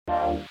Good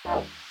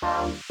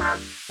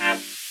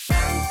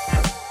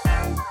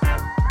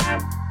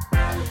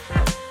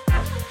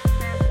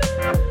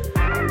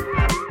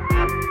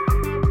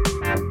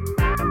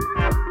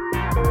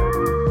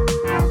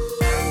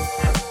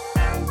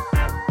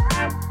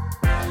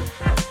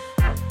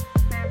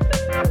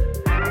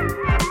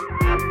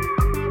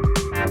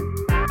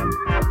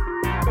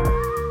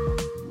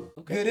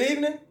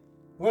evening.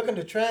 Welcome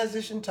to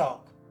Transition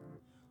Talk,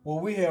 where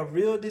we have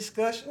real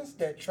discussions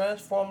that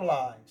transform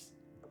lives.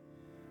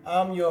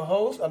 I'm your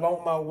host, along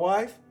with my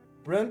wife,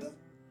 Brenda,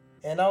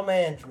 and I'm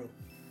Andrew.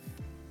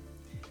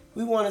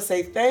 We want to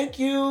say thank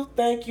you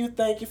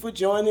for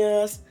joining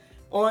us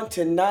on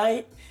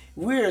tonight.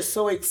 We're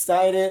so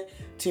excited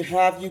to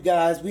have you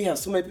guys. We have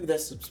so many people that are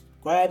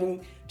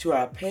subscribing to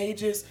our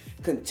pages.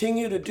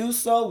 Continue to do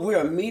so. We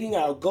are meeting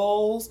our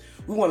goals.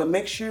 We want to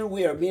make sure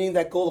we are meeting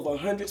that goal of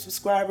 100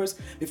 subscribers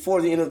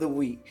before the end of the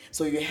week.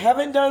 So if you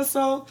haven't done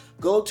so,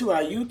 go to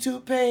our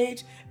YouTube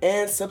page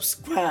and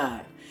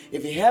subscribe.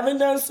 If you haven't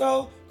done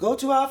so, go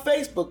to our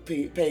Facebook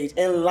page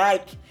and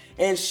like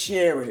and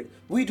share it.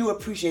 We do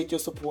appreciate your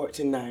support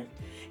tonight.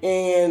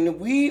 And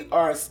we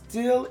are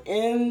still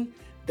in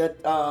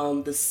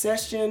the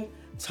session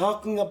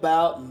talking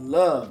about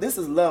love. This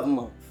is Love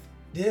Month.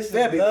 This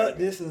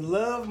is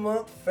Love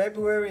Month.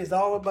 February is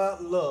all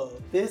about love.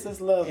 This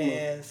is Love Month.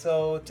 And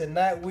so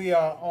tonight we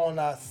are on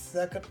our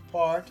second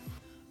part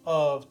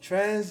of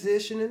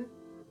transitioning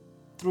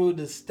through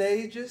the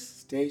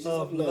stages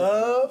of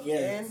love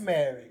yes. and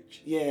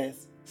marriage.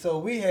 Yes. So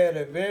we had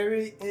a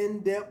very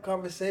in-depth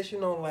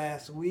conversation on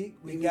last week.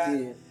 We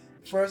did.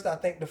 First, I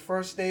think the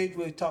first stage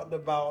we talked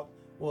about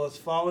was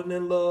falling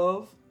in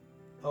love,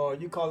 or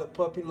you call it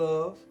puppy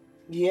love.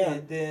 Yeah.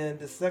 And then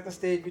the second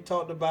stage we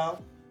talked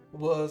about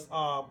was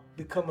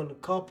becoming a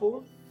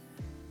couple.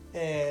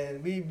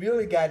 And we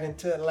really got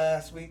into it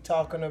last week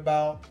talking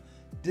about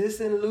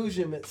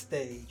disillusionment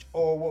stage,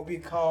 or what we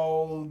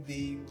call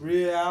the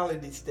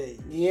reality stage.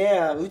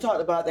 Yeah, we talked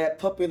about that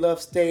puppy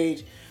love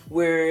stage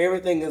where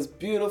everything is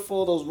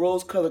beautiful, those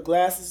rose-colored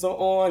glasses are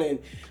on, and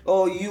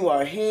you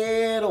are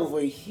head over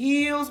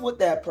heels with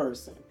that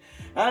person.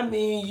 I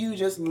mean, you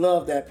just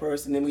love that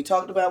person. And we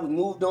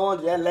moved on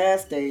to that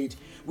last stage.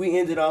 We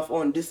ended off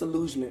on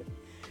disillusionment.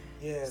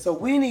 Yeah. So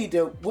we need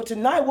to,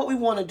 tonight what we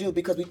want to do,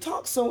 because we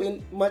talk so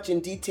much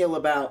in detail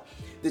about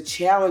the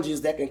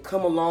challenges that can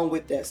come along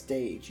with that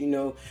stage,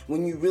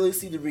 when you really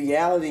see the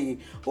reality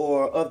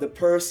of the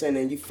person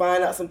and you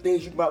find out some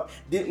things you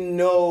didn't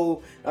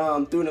know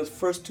during those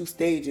first two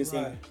stages.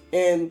 Right.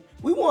 And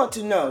we want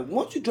to know,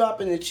 once you drop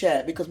in the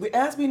chat, because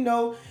as we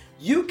know,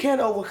 you can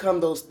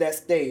overcome that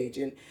stage.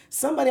 And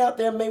somebody out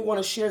there may want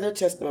to share their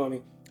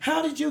testimony.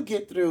 How did you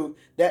get through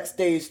that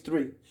stage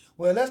 3?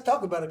 Well, let's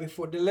talk about it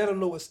before to let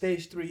them know what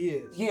stage 3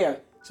 is. Yeah.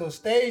 So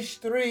stage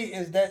 3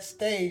 is that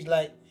stage,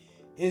 like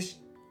it's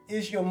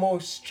your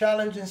most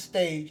challenging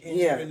stage in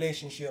your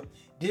relationship.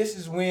 This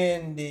is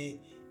when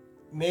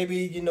maybe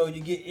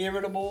you get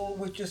irritable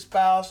with your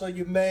spouse or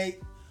your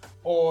mate,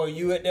 or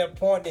you at that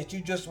point that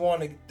you just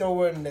want to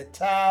throw in the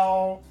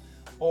towel,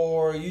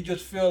 or you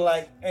just feel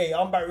like, hey,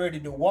 I'm about ready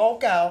to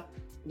walk out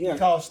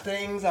because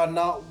things are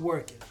not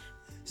working.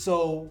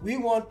 So we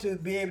want to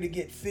be able to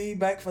get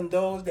feedback from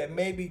those that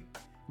maybe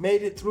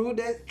made it through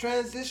that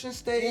transition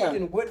stage,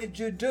 and what did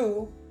you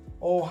do,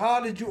 or how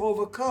did you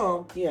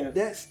overcome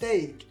that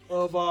stage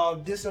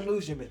of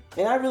disillusionment.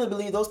 And I really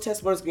believe those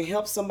testimonies can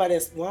help somebody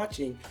that's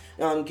watching,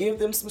 give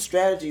them some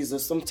strategies or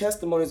some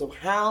testimonies of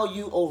how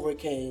you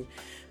overcame,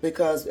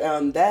 because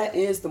that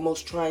is the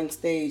most trying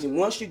stage. And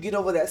once you get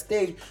over that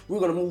stage, we're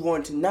going to move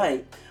on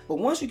tonight. But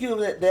once you get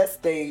over that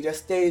stage, that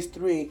stage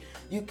 3,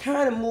 you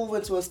kind of move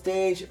into a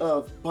stage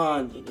of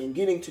bonding and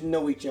getting to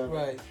know each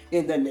other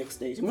in the next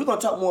stage. And we're going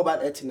to talk more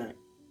about that tonight.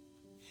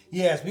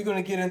 Yes, we're going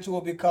to get into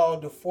what we call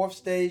the 4th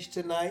stage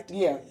tonight.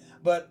 Yeah.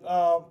 But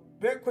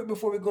very quick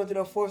before we go into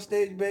the 4th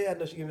stage, babe, I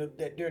know she's giving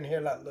that during here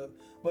a lot of love.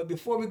 But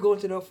before we go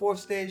into the 4th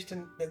stage,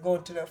 that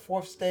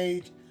 4th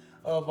stage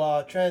of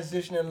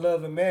transitioning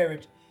love and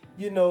marriage,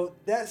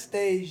 that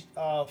stage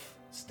of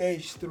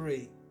stage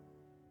 3,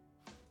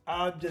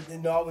 I'll just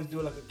always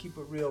do like a keep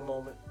it real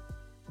moment.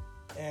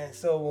 And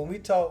so when we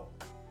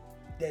talk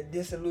that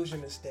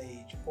disillusionment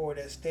stage, or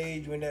that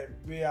stage when that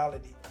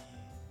reality,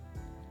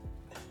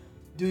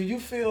 do you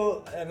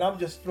feel, and I'm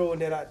just throwing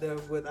that out there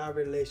with our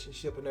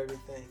relationship and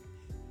everything,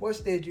 what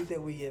stage do you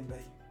think we in, babe?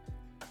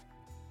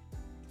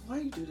 Why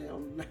you do that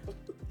on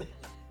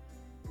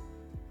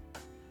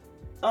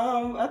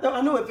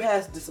I know it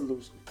passed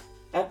disillusionment.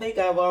 I think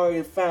I've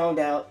already found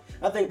out.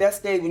 I think that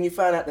stage when you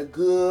find out the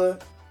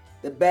good,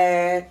 the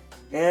bad,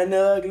 and the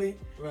ugly.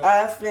 Right.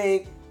 I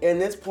think in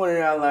this point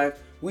in our life,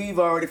 we've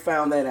already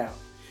found that out.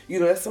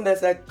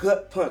 That's that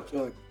gut punch.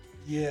 I'm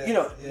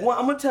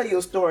gonna tell you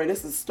a story.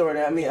 This is a story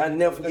that I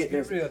never forget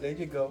this. Real. There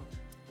you go.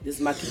 This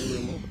is my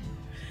real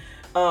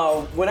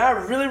moment. When I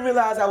really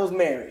realized I was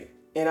married,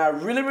 and I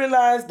really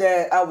realized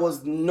that I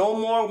was no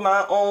more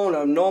my own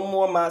or no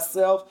more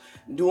myself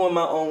doing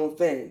my own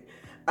thing.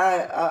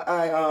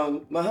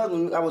 My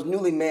husband, I was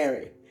newly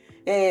married,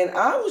 And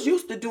I was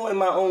used to doing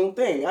my own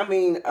thing. I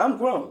mean, I'm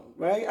grown,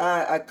 right?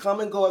 I come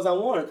and go as I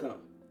want to come.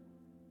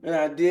 And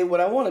I did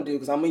what I want to do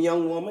because I'm a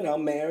young woman,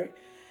 I'm married.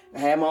 I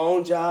had my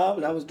own job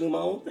and I was doing my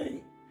own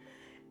thing.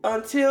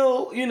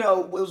 Until, you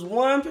know, it was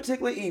one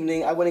particular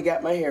evening I went and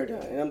got my hair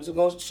done. And I'm just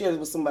going to share this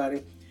with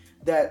somebody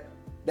that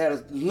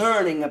is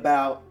learning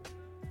about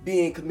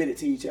being committed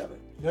to each other.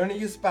 Learning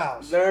your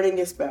spouse. Learning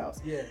your spouse.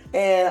 Yeah.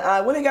 And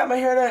I went and got my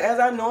hair done as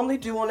I normally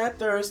do on that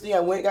Thursday. I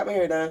went and got my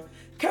hair done.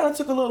 Kind of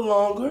took a little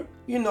longer,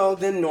 you know,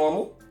 than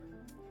normal,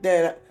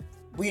 than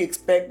we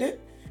expected.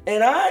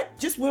 And I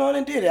just went on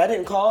and did it. I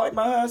didn't call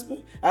my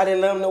husband. I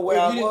didn't let him know where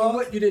I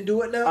was. You didn't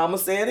do it now? I'm going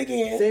to say it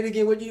again. Say it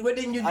again. What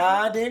didn't you do?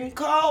 I didn't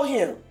call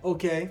him.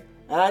 Okay.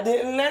 I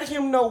didn't let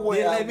him know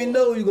where I was. Let me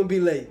know you're going to be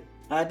late.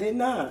 I did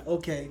not.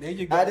 Okay, there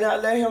you go. I did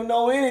not let him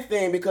know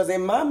anything because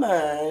in my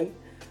mind,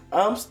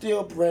 I'm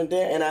still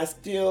Brenda and I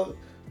still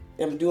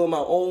am doing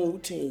my own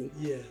routine.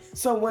 Yes.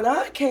 So when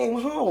I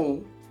came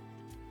home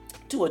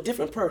to a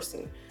different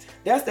person,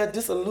 that's that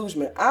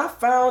disillusionment. I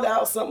found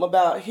out something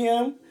about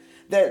him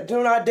that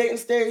during our dating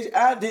stage,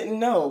 I didn't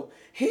know.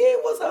 He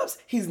was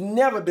upset. He's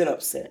never been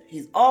upset.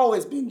 He's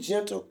always been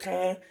gentle,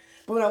 kind.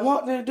 But when I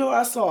walked in the door,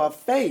 I saw a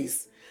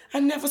face I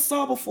never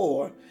saw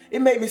before.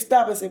 It made me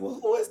stop and say, well,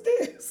 who is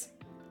this?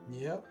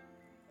 Yep.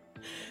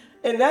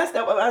 And that's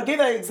that. I give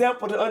that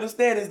example to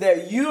understand is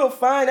that you'll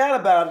find out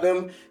about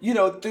them, you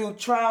know, through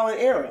trial and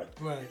error.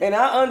 Right. And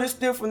I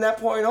understood from that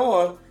point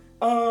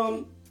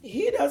on,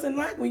 he doesn't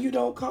like when you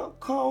don't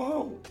call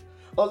home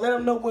or let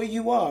him know where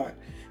you are.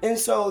 And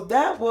so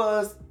that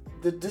was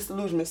the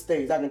disillusionment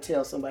stage. I can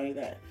tell somebody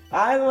that.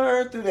 I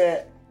learned through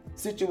that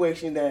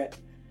situation that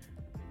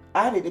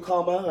I need to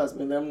call my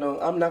husband and let him know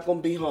I'm not going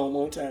to be home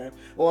on time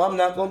or I'm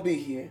not going to be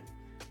here.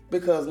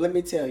 Because let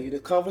me tell you, the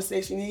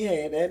conversation he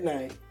had that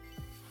night,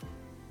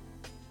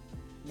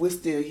 we're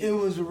still here. It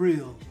was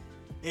real.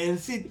 And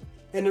see,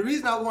 and the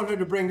reason I want her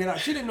to bring that up,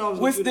 she didn't know I was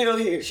going to do that. We're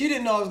still here. She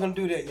didn't know I was going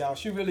to do that, y'all.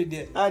 She really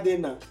didn't. I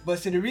did not. But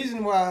see, the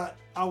reason why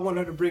I want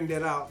her to bring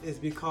that out is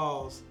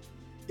because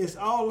it's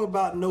all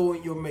about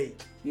knowing your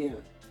mate. Yeah.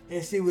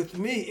 And see, with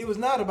me, it was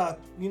not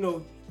about, you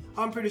know,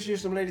 I'm pretty sure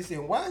some lady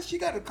saying, why she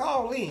got to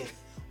call in?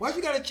 Why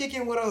she got to check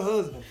in with her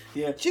husband?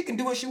 Yeah. She can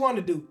do what she want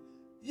to do.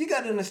 You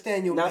got to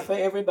understand your mate. Not for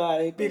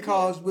everybody.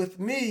 Because with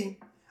me,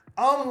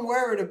 I'm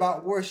worried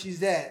about where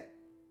she's at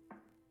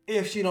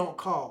if she don't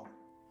call.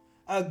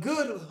 A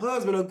good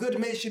husband, a good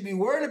mate should be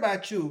worried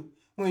about you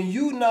when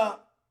you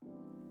not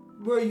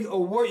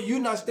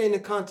staying in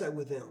contact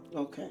with them.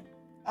 Okay.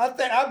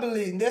 I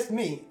believe that's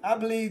me. I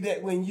believe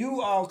that when you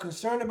are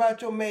concerned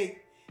about your mate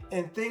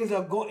and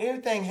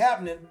anything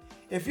happening,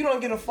 if you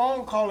don't get a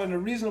phone call in a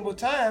reasonable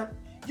time,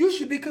 you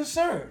should be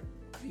concerned.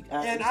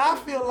 And I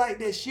feel like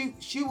that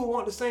she would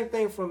want the same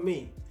thing from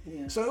me.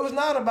 Yeah. So it was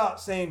not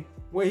about saying,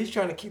 well, he's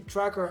trying to keep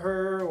track of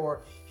her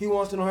or he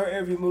wants to know her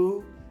every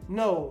move.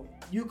 No,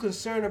 you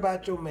concerned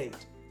about your mate.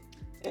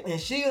 And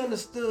she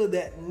understood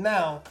that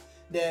now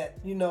that,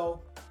 you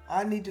know,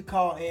 I need to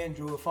call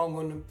Andrew if I'm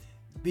going to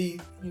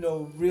be, you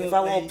know, real. If I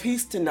want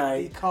peace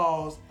tonight.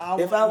 Because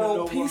if I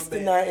want peace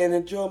tonight and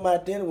enjoy my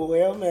dinner with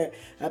where I'm at,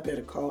 I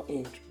better call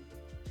Andrew.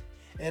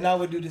 And I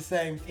would do the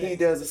same thing. He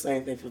does the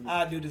same thing for me.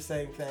 I do the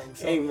same thing.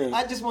 So Amen.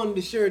 I just wanted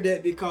to share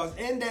that because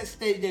in that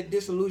stage, that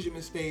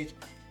disillusionment stage,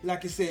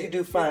 like I said, you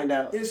do find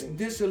out. It's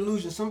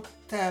disillusion.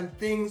 Sometimes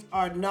things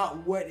are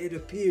not what it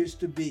appears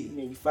to be.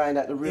 Yeah, you find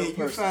out the real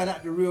person. You find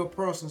out the real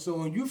person. So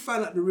when you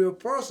find out the real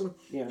person,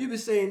 yeah. you be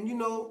saying, you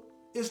know,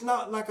 it's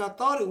not like I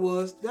thought it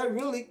was. They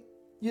really,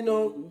 you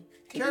know,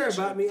 care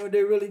about me, or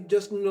they really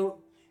just, you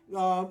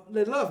know,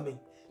 they love me.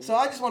 So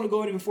I just want to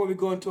go in before we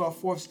go into our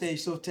fourth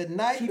stage. So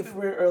tonight, keep it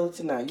real early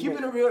tonight. Keep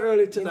it real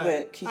early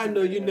tonight. I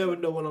know you never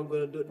know what I'm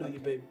gonna do, you,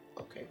 baby?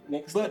 Okay.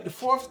 Next. But the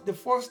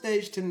fourth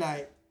stage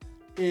tonight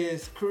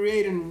is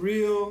creating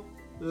real,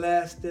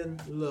 lasting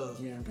love.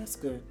 Yeah, that's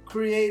good.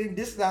 Creating.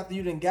 This is after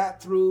you done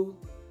got through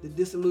the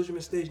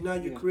disillusionment stage. Now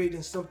you're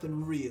creating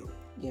something real.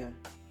 Yeah.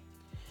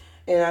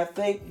 And I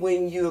think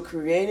when you're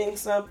creating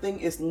something,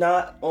 it's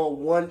not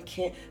on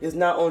it's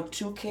not on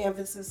two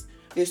canvases.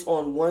 It's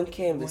on one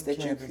canvas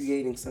you're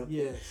creating something.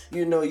 Yes.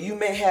 You know, you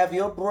may have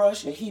your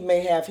brush and he may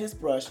have his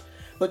brush,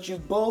 but you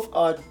both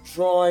are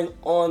drawing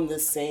on the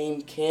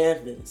same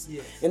canvas.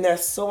 Yes. And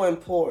that's so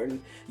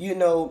important. You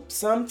know,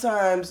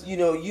 sometimes, you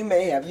know, you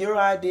may have your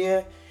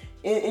idea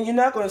and you're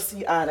not going to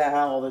see eye to eye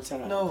all the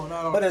time. No, not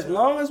all the time. But as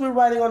long as we're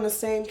writing on the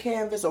same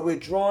canvas or we're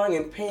drawing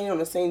and painting on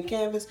the same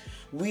canvas,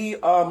 we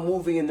are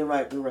moving in the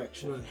right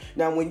direction. Right.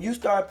 Now, when you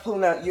start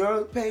pulling out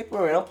your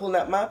paper and I'm pulling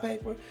out my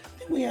paper,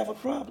 then we have a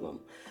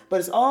problem. But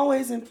it's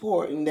always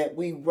important that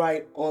we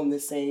write on the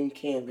same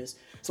canvas.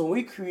 So when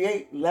we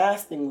create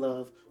lasting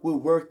love, we're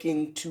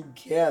working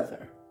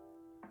together.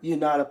 You're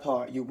not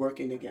apart, you're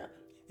working together.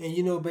 And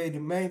you know, baby,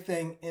 the main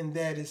thing in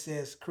that it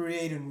says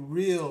creating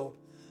real,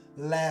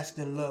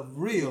 lasting love.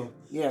 Real.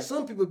 Yeah.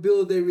 Some people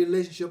build their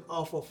relationship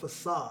off a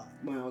facade.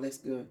 Wow, that's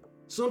good.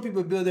 Some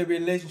people build their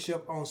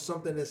relationship on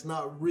something that's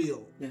not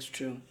real. That's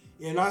true.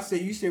 And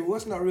you say,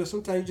 what's not real?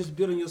 Sometimes you're just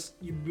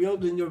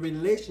building your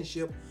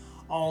relationship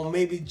on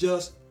maybe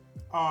just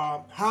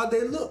how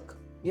they look.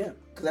 Yeah,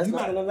 because that's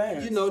not gonna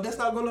last. You know, that's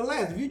not gonna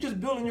last. If you're just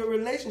building your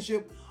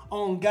relationship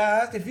on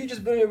guys, if you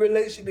just building your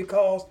relationship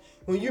because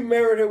when you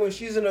married her when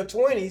she's in her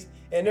 20s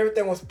and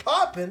everything was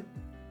popping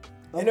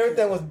and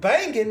everything was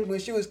banging when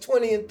she was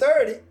 20 and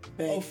 30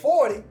 or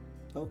 40.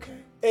 Okay.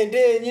 And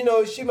then, you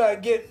know, she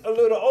might get a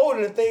little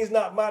older and things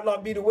might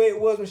not be the way it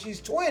was when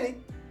she's 20. You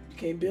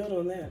can't build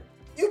on that.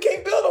 You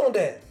can't build on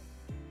that.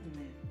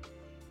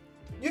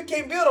 You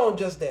can't build on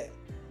just that.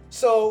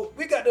 So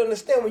we got to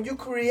understand when you're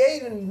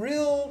creating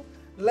real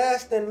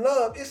lasting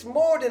love, it's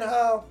more than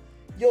how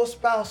your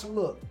spouse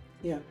look.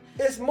 Yeah.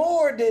 It's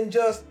more than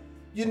just,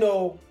 you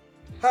know,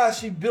 how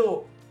she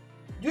built.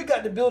 You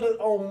got to build it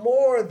on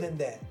more than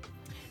that.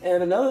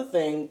 And another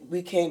thing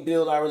we can't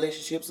build our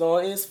relationships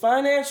on is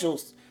financial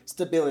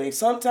stability.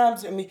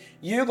 Sometimes, I mean,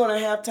 you're going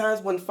to have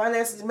times when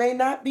finances may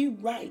not be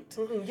right.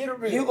 Get it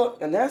real.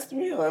 And that's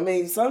real. I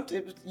mean,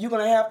 you're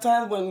going to have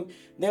times when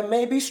there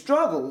may be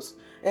struggles.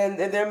 And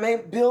there may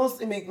bills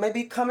may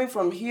be coming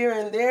from here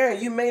and there,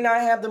 and you may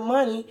not have the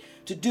money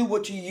to do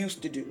what you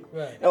used to do,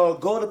 right, or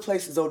go to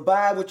places or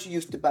buy what you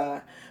used to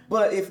buy.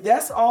 But if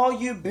that's all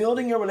you're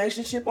building your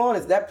relationship on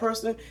is that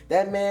person,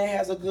 that man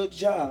has a good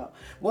job,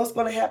 what's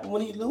going to happen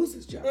when he loses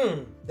his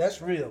job?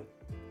 That's real.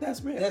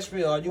 That's real. That's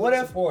real. Are you going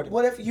to support it?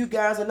 What if you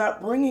guys are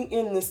not bringing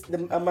in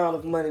the amount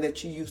of money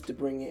that you used to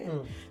bring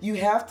in? You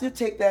have to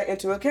take that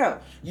into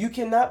account. You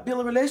cannot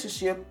build a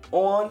relationship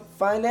on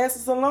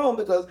finances alone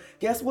because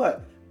guess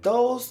what?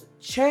 Those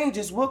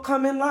changes will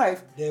come in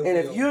life.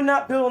 If you're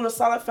not building a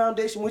solid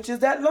foundation, which is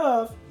that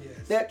love,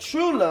 that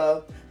true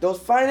love, those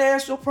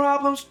financial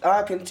problems,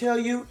 I can tell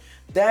you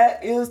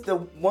that is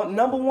the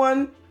number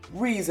one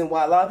reason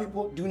why a lot of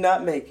people do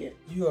not make it.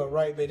 You are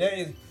right, but that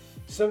is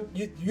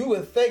you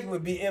would think it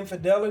would be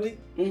infidelity,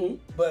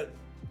 but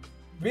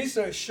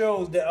research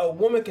shows that a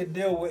woman can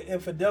deal with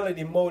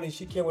infidelity more than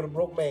she can with a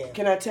broke man.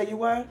 Can I tell you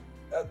why?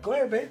 Go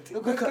ahead, babe.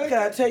 Can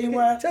I tell you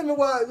why? Tell me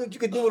why you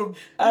can deal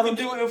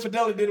with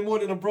infidelity more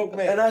than a broke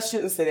man. And I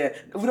shouldn't say that.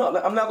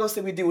 I'm not gonna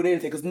say we deal with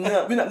anything because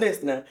we're not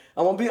listening.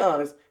 I'm gonna be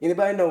honest.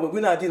 Anybody know we're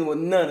not dealing with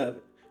none of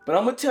it. But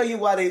I'm gonna tell you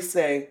why they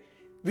say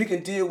we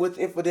can deal with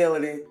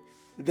infidelity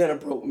than a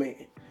broke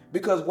man.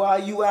 Because while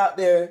you out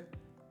there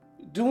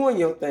doing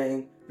your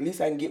thing, at least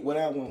I can get what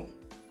I want,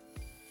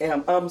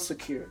 and I'm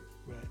secure.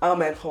 Right.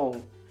 I'm at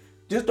home.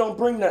 Just don't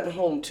bring nothing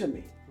home to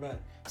me. Right.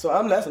 So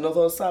that's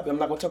another topic. I'm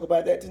not going to talk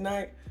about that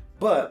tonight.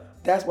 But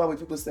that's why when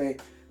people say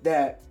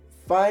that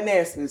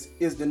finances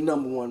is the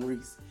number one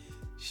reason.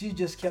 She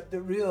just kept it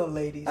real,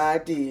 ladies. I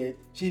did.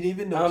 She didn't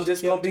even know. I'm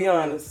just going to be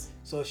honest.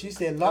 So she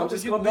said, long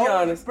as you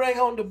bring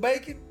home the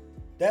bacon,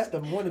 that's the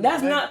one.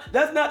 That's not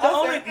the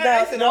only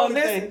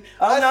thing.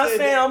 I'm not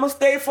saying I'm going to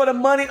stay for the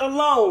money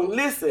alone.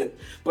 Listen.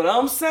 But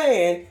I'm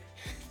saying,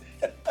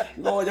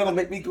 Lord, y'all going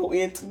to make me go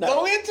in tonight.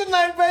 Go in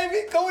tonight,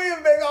 baby. Go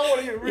in, baby. I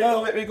want to hear real. Y'all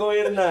going to make me go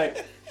in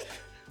tonight.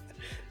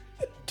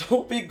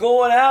 Don't be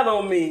going out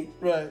on me.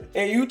 Right.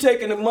 And you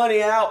taking the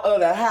money out of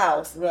the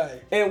house.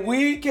 Right. And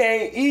we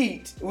can't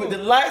eat. The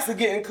lights are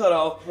getting cut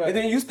off. Right. And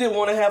then you still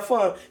want to have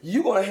fun.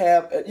 You're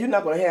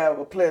not going to have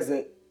a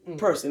pleasant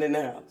person in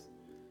the house.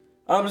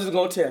 I'm just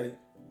going to tell you.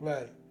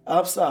 Right.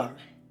 I'm sorry.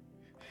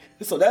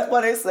 So that's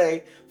why they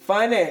say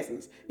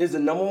finances is the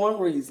number one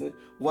reason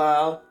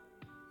why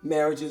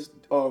marriages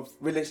or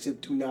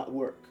relationships do not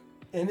work.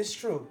 And it's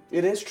true.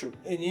 It is true.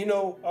 And you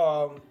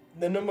know,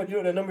 the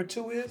number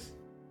two is?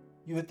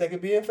 You would think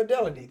it'd be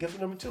infidelity. Guess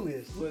what number two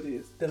is? What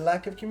is? The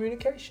lack of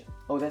communication.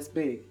 Oh, that's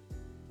big.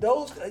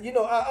 Those, you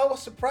know, I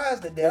was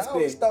surprised at that. That's I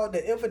always thought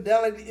that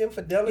infidelity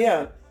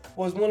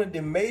was one of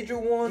the major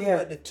ones. Yeah.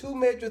 But the two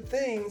major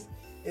things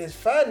is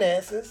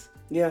finances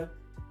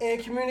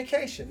and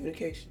communication.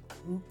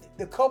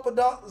 The couple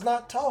is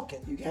not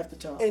talking. You have to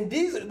talk. And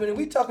when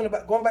we talking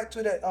about going back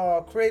to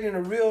that creating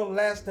a real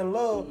lasting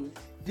love,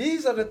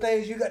 these are the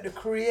things you got to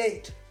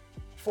create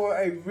for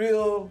a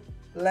real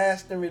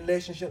lasting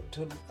relationship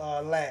to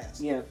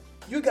last. Yeah.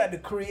 You got to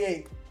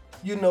create,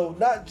 you know,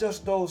 not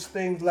just those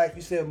things like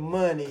you said,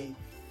 money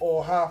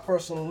or how a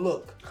person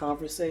look.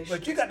 Conversation.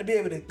 But you got to be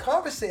able to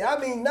conversate. I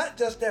mean, not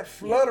just that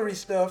fluttery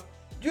stuff.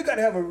 You got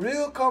to have a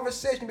real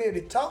conversation, be able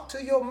to talk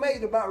to your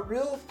mate about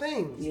real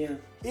things. Yeah.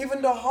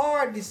 Even the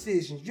hard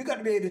decisions. You got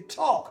to be able to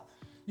talk,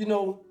 you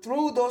know,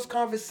 through those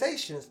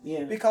conversations.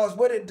 Yeah. Because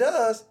what it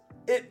does,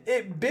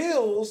 it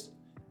builds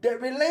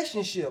that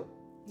relationship.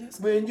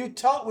 When you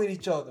talk with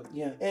each other,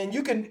 and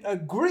you can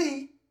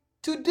agree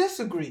to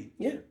disagree.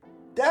 Yeah,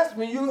 that's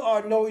when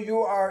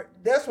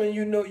That's when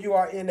you know you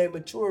are in a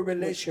mature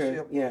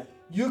relationship. Yeah,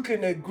 you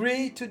can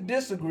agree to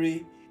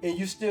disagree, and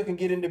you still can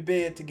get into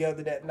bed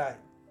together that night.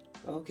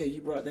 Okay, you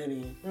brought that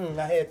in.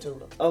 I had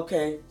to.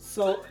 Okay,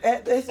 so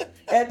at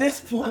this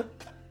point.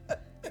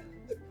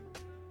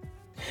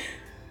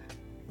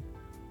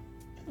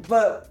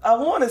 But I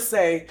want to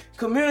say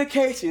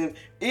communication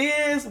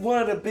is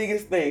one of the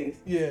biggest things.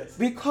 Yes.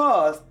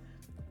 Because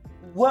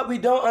what we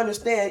don't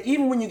understand,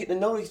 even when you get to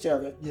know each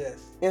other,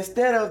 yes,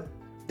 instead of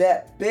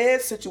that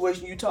bad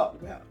situation you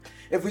talked about,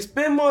 If we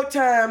spend more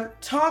time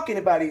talking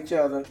about each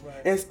other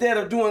instead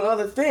of doing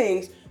other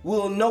things,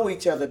 we'll know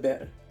each other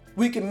better.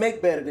 We can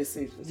make better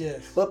decisions.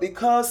 Yes. But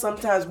because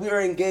sometimes we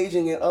are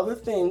engaging in other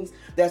things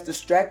that's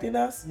distracting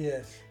us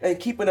and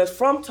keeping us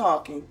from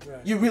talking,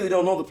 you really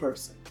don't know the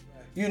person.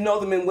 You know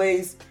them in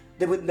ways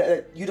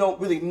that you don't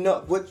really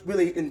know what's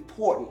really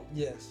important.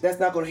 Yes. That's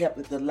not going to help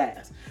it to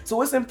last.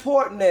 So it's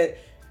important that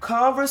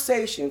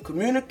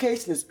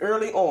communication is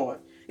early on.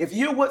 If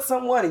you're with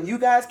someone and you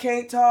guys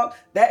can't talk,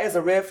 that is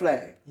a red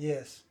flag.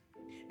 Yes.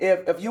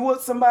 If you're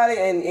with somebody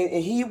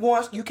and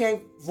you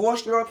can't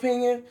voice your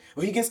opinion,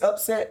 or he gets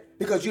upset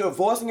because you're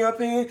voicing your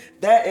opinion,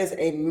 that is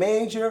a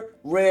major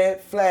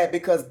red flag,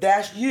 because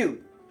that's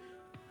you.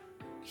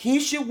 He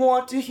should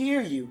want to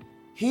hear you.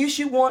 He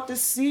should want to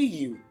see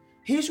you.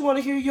 He should want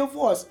to hear your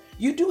voice.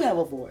 You do have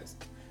a voice.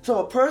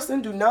 So a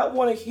person do not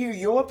want to hear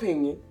your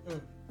opinion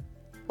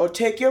or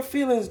take your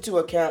feelings into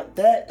account.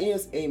 That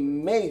is a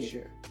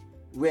major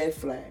red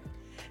flag.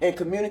 And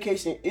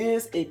communication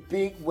is a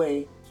big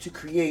way to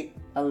create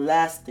a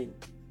lasting,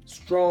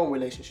 strong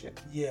relationship.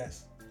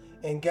 Yes.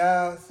 And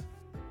guys,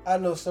 I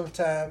know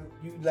sometimes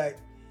you like,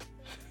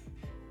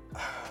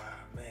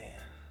 man.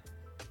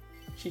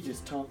 She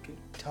just talking.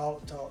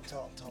 Talk.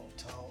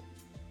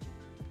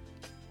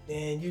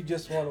 And you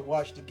just want to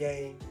watch the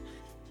game,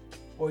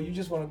 or you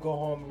just want to go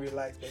home and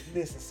relax. But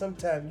listen,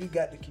 sometimes you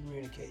got to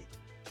communicate.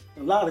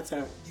 A lot of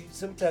times.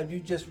 Sometimes you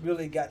just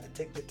really got to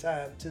take the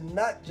time to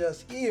not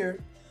just hear,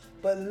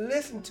 but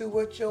listen to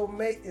what your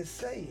mate is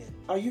saying.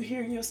 Are you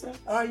hearing yourself?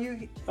 Are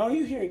you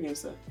hearing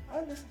yourself?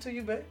 I listen to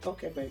you, babe.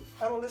 Okay, babe.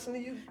 I don't listen to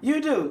you.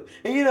 You do.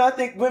 And I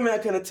think women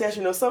can attest,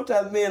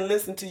 sometimes men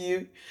listen to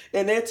you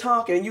and they're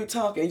talking and you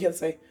talking and you have to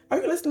say,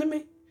 are you listening to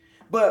me?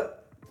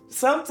 But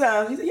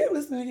sometimes, he said, yeah, I'm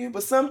listening to you.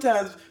 But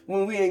sometimes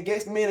when we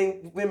engage, men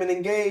and women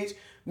engage,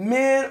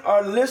 men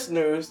are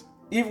listeners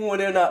even when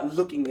they're not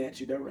looking at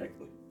you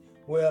directly.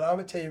 Well, I'm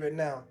going to tell you right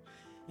now,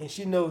 and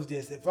she knows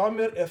this. If I'm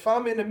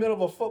in the middle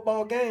of a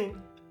football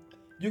game,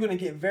 you're going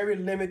to get very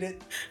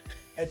limited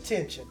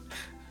attention.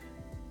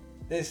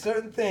 There's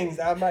certain things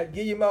I might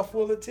give you my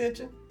full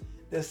attention.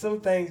 There's some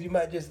things you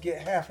might just get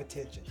half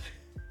attention.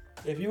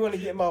 If you want to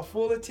get my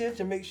full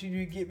attention, make sure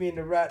you get me in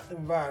the right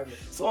environment.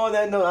 So on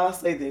that note, I'll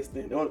say this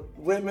then.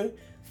 Women,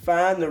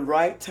 find the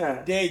right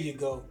time. There you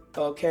go.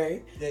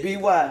 Okay? Be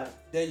wise.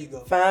 There you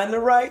go. Find the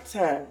right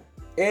time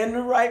in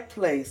the right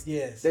place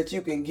that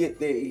you can get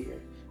their ear.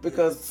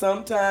 Because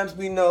sometimes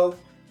we know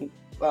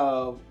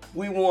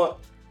we want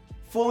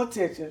full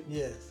attention.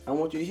 Yes. I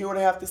want you to hear what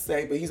I have to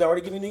say, but he's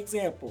already given an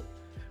example.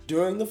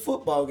 During the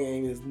football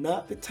game is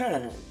not the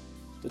time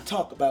to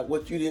talk about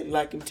what you didn't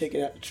like him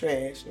taking out the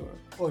trash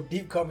or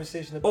deep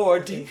conversation about or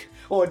deep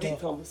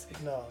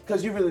conversation. No.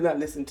 Because you're really not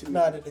listening to me.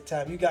 Not at the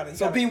time. Be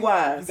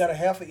wise. You got a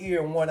half an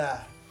ear and one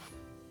eye.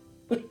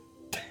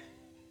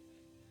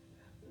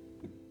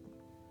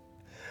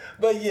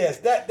 But yes,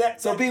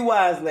 So be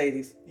wise,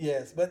 ladies.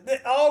 Yes, but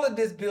all of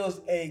this builds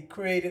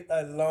creating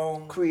a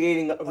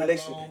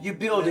relationship. You're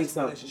building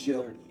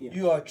something.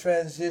 You are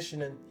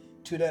transitioning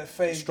to that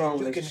phase. Strong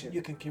relationship.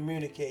 You can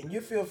communicate, and you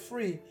feel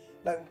free.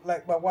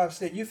 Like my wife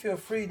said, you feel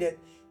free that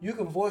you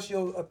can voice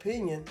your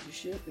opinion. You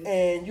should be.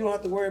 And you don't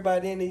have to worry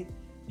about any,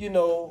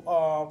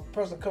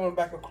 person coming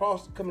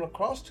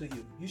across to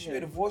you. You should be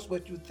able to voice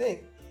what you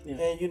think,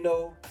 and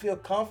feel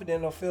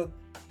confident or feel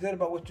good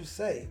about what you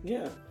say.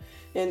 Yeah.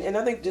 And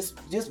I think just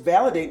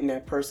validating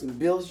that person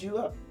builds you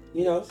up,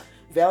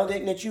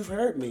 validating that you've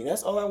heard me.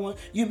 That's all I want.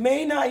 You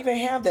may not even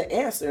have the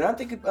answer. And I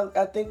think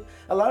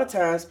a lot of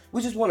times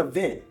we just want to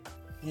vent.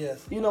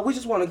 Yes. We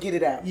just want to get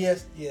it out.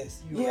 Yes.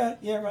 Right.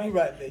 You're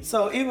right, baby.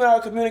 So even our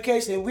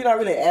communication, we're not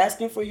really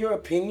asking for your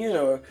opinion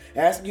or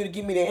asking you to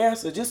give me the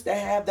answer. Just to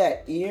have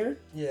that ear.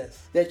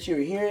 Yes. That you're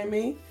hearing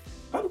me,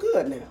 I'm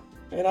good now.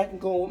 And I can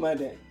go on with my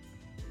day.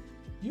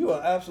 You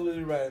are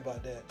absolutely right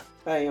about that.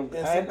 I am.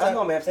 I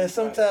know I'm absolutely right. And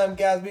sometimes,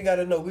 guys, we got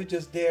to know we're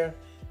just there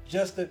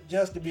just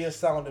to be a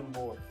sounding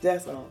board.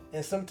 That's all.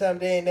 And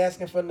sometimes they ain't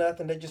asking for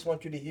nothing. They just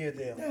want you to hear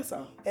them. That's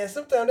all. And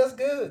sometimes that's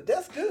good.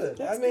 That's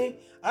good.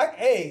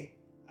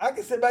 I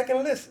can sit back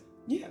and listen.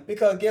 Yeah.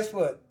 Because guess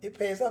what? It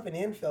pays off in the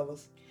end,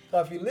 fellas. So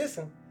if you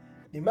listen,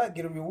 you might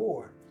get a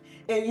reward.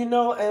 And I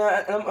know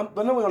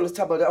we're on this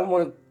topic, but I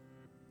want to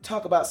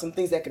talk about some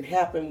things that can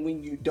happen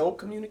when you don't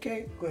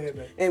communicate. Go ahead,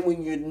 man. And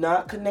when you're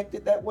not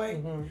connected that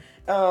way. Mm-hmm.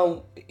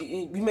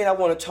 You may not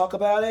want to talk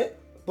about it,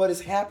 but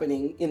it's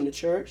happening in the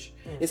church.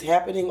 Mm-hmm. It's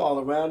happening all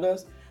around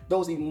us.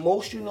 Those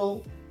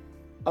emotional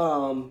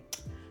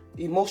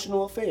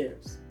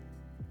affairs.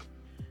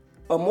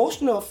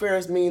 Emotional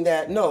affairs mean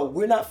that, no,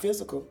 we're not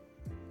physical.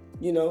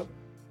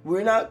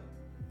 We're not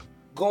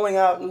going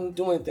out and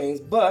doing things,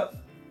 but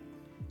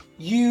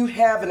you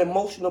have an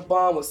emotional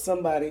bond with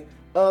somebody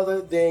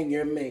other than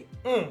your mate.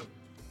 Ooh,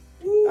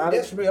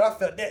 that's real. I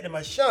felt that in my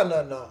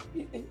shana.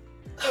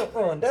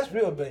 That's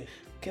real, babe.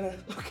 Can I?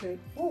 Okay.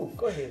 Ooh,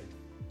 go ahead.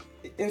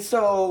 And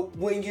so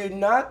when you're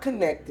not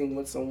connecting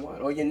with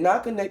someone or you're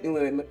not connecting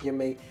with your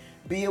mate,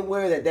 be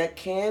aware that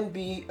can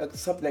be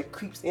something that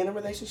creeps in a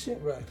relationship.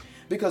 Right.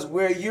 Because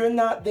where you're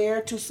not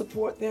there to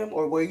support them,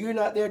 or where you're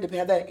not there to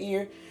have that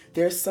ear,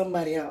 there's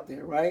somebody out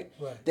there, right?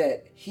 Right.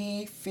 That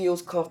he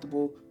feels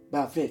comfortable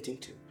by venting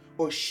to,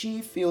 or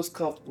she feels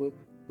comfortable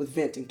with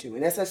venting to.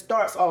 And that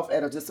starts off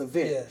at just a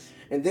vent. Yes.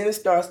 And then it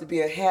starts to be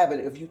a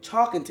habit of you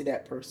talking to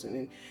that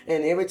person.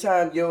 And every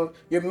time your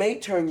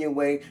mate turn your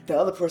way, the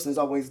other person is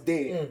always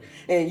there.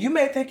 And you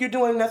may think you're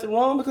doing nothing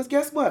wrong, because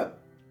guess what?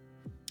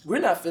 We're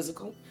not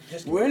physical.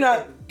 We're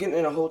not getting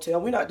in a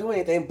hotel. We're not doing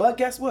anything. But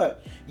guess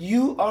what?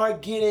 You are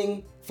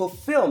getting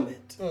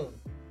fulfillment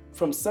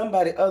from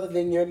somebody other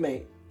than your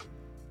mate.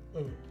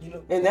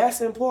 And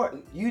that's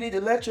important. You need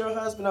to let your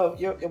husband or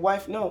your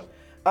wife know,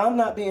 I'm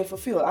not being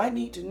fulfilled. I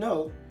need to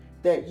know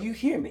that you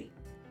hear me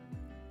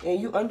and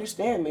you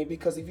understand me,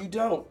 because if you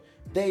don't,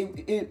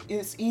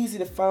 it's easy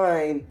to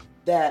find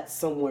that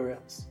somewhere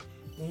else.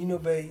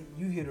 And babe,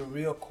 you hit a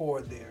real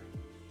chord there,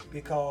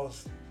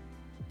 because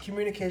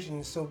communication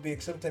is so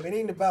big. Sometimes it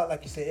ain't about,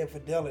 like you say,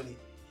 infidelity,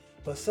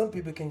 but some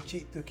people can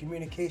cheat through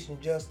communication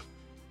just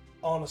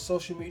on a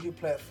social media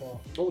platform.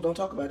 Oh, don't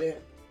talk about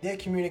that. They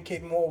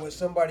communicate more with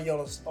somebody on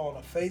a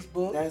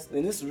Facebook.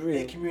 And this is real.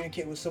 They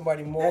communicate with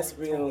somebody more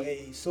through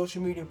a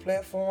social media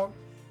platform,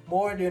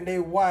 more than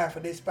their wife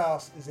or their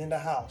spouse is in the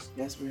house.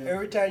 That's real.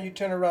 Every time you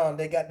turn around,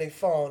 they got their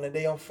phone and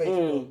they on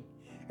Facebook.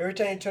 Every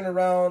time you turn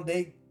around,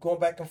 they going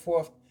back and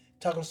forth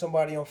talking to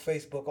somebody on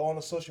Facebook or on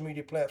a social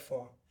media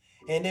platform.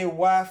 And their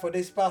wife or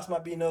their spouse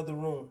might be in another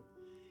room.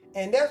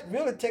 And that's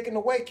really taking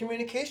away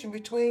communication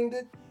between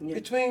the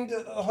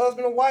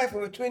husband and wife,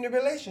 or between the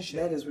relationship.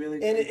 That is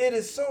really and it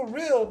is so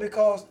real,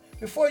 because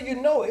before you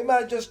know it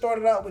might have just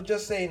started out with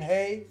just saying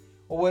hey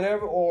or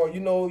whatever, or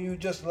you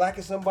just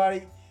liking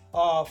somebody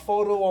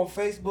photo on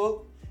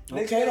Facebook.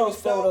 Okay, those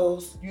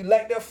photos. You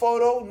like that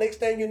photo. Next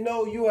thing you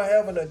know, you are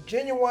having a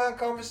genuine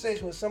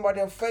conversation with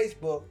somebody on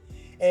Facebook,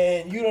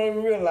 and you don't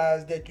even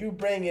realize that you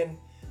bringing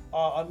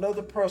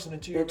another person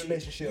into your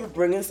relationship. You're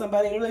bringing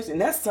somebody in a relationship,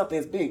 and that's something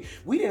that's big.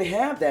 We didn't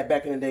have that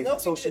back in the day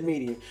with social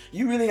media.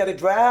 You really had to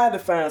drive to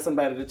find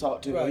somebody to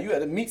talk to. Right. Or you had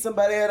to meet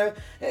somebody at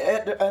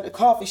the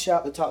coffee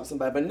shop to talk to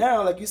somebody. But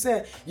now, like you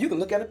said, you can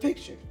look at a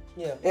picture.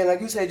 Yeah. And like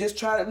you said,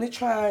 just let me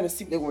try and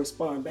see if they will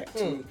respond back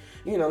to me.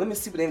 Let me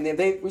see what if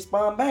they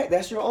respond back.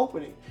 That's your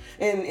opening.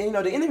 And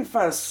the enemy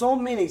finds so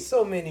many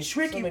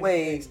tricky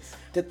ways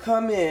to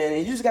come in,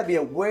 and you just got to be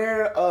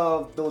aware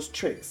of those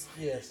tricks.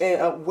 Yes.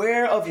 And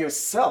aware of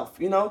yourself.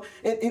 And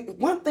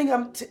one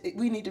thing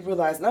we need to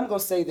realize, and I'm gonna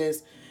say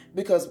this,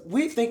 because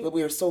we think that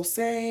we are so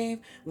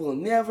saved, we'll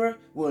never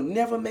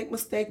make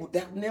mistakes.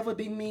 That'll never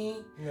be me.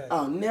 Right.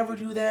 I'll never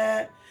do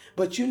that.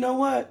 But you know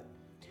what?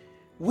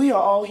 We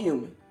are all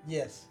human.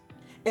 Yes.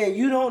 And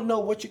you don't know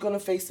what you're going to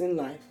face in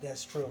life.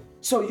 That's true.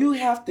 So you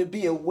have to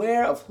be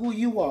aware of who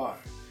you are.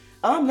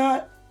 I'm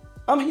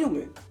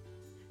human.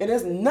 And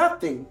there's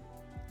nothing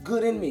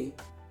good in me.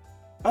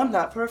 I'm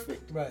not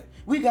perfect. Right.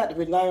 We got to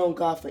rely on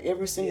God for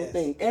every single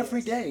thing,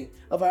 every day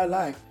of our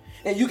life.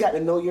 And you got to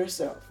know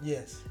yourself.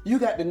 Yes. You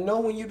got to know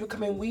when you're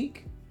becoming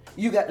weak.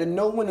 You got to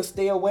know when to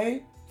stay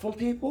away from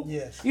people.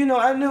 Yes.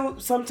 I know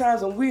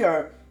sometimes when we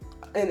are,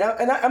 and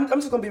I'm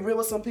just going to be real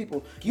with some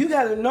people. You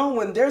got to know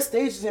when there's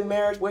stages in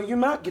marriage where you're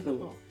not getting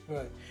along.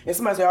 Right. And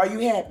somebody say, are you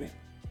happy?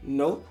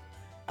 No.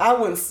 I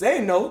wouldn't say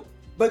no,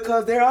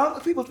 because there are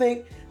people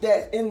think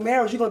that in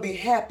marriage you're going to be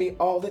happy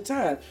all the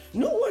time.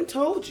 No one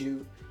told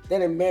you that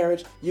in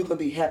marriage you're going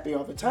to be happy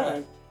all the time.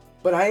 Right.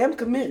 But I am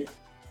committed.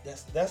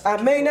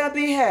 I may not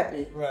be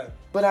happy, right,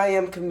 but I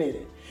am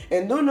committed.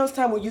 And during those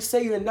times when you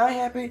say you're not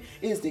happy,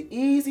 is the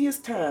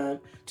easiest time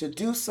to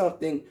do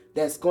something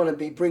that's going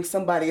to bring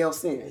somebody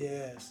else in.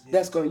 Yes.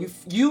 That's going to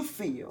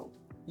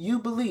you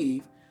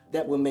believe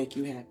that will make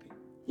you happy.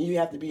 You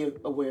have to be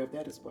aware of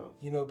that as well.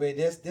 Babe,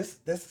 this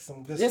is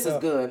some good stuff. This is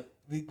good.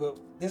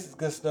 This is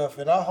good stuff,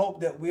 and I hope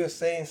that we are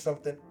saying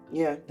something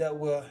that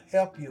will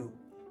help you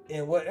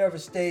in whatever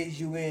stage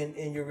you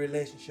in your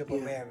relationship or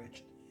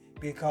marriage.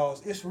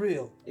 Because it's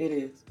real. It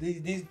is.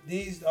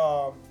 These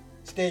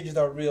stages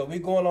are real. We're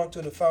going on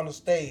to the final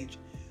stage,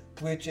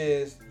 which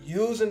is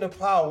using the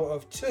power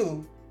of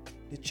two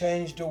to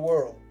change the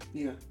world.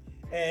 Yeah.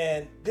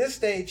 And this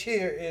stage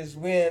here is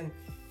when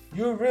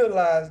you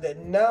realize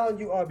that now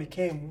you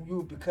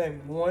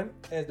became one,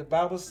 as the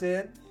Bible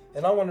said.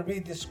 And I want to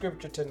read this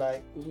scripture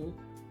tonight. Mm-hmm.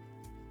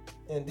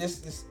 And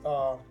this is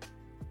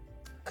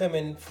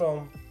coming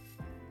from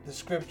the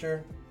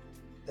scripture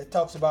that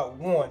talks about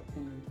one.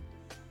 Mm-hmm.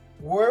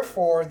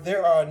 Wherefore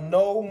there are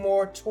no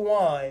more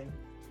twine,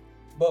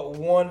 but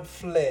one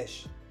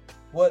flesh.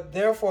 What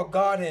therefore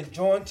God had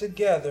joined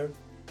together,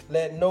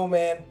 let no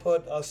man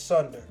put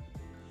asunder.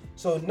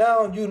 So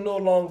now you're no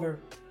longer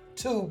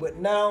two, but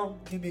now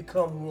you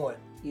become one.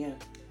 Yeah.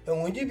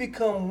 And when you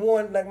become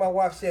one, like my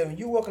wife said, when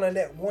you're working on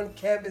that one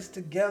canvas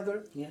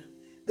together,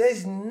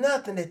 there's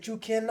nothing that you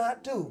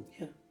cannot do.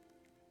 Yeah.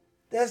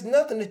 There's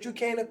nothing that you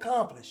can't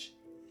accomplish.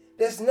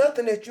 There's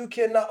nothing that you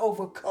cannot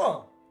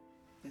overcome.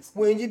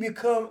 When you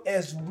become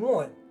as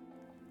one.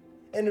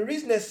 And the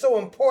reason that's so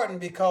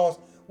important, because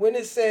when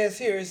it says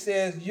here, it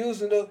says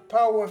using the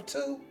power of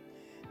two,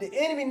 the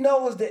enemy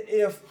knows that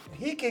if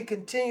he can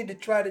continue to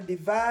try to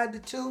divide the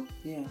two,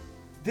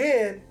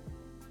 then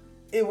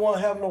it won't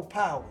have no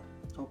power.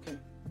 Okay.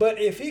 But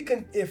if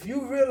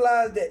you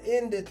realize that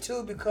in the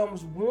two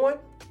becomes one,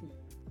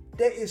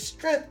 there is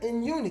strength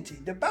in unity.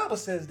 The Bible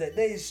says that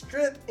there is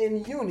strength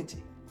in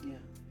unity. Yeah.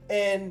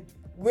 And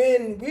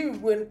when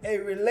a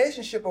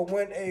relationship or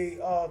when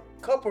a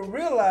couple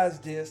realize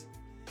this,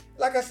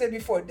 like I said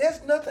before,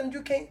 there's nothing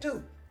you can't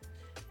do.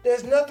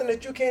 There's nothing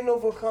that you can't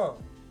overcome.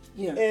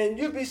 Yeah. And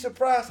you'd be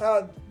surprised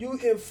how you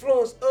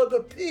influence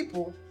other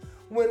people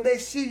when they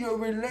see your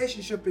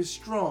relationship is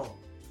strong.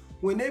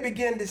 When they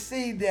begin to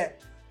see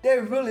that they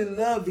really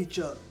love each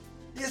other.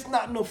 It's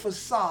not no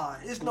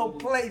facade. It's no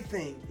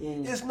plaything.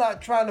 It's not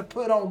trying to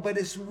put on, but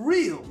it's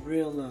real.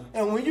 Real love.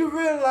 And when you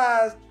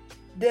realize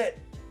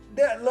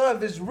that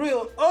love is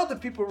real, other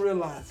people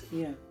realize it.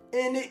 Yeah.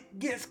 And it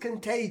gets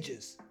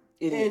contagious.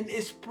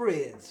 It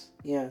spreads.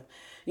 Yeah.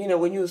 You know,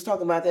 when you was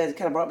talking about that, it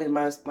kind of brought me to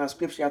my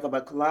scripture. I thought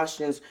about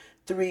Colossians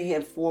 3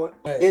 and 4.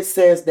 Right. It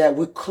says that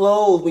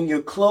when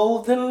you're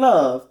clothed in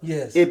love,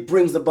 it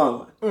brings a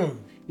bond.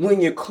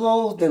 When you're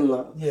clothed in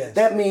love. Yes.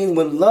 That means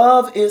when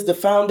love is the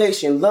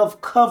foundation,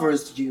 love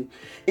covers you.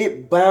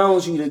 It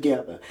bounds you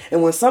together.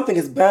 And when something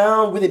is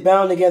really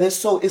bound together,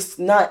 it's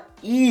not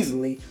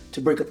easily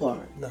to break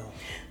apart. No.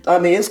 I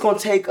mean, it's going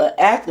to take an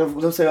act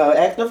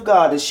of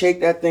God to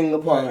shake that thing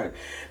apart. Right.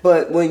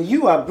 But when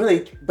you are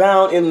really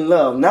bound in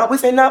love,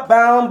 not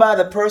bound by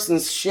the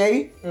person's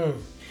shape,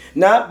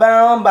 not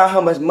bound by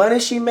how much money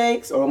she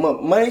makes or how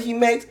much money he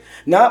makes,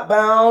 not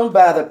bound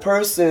by the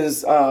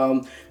person's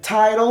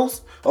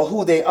titles or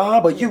who they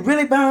are, but you're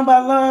really bound by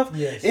love.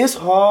 Yes. It's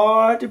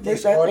hard to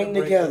break that thing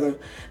together.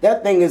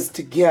 That thing is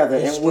together.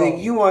 It's strong. When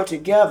you are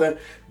together,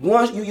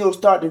 once you'll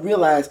start to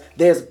realize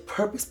there's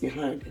purpose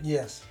behind it.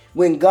 Yes.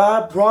 When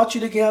God brought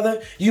you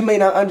together, you may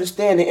not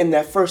understand it in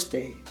that first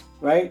stage,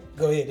 right?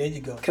 Go ahead, there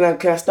you go. Can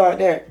I start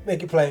there?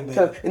 Make it plain,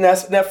 baby. In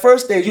that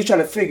first stage, you're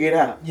trying to figure it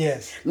out.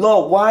 Yes.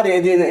 Lord, why did?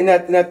 And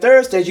then in that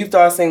third stage, you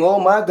start saying, "Oh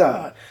my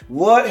God,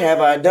 what have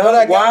I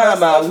done? Why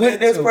am I with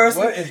this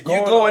person?"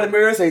 You go in the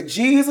mirror and say,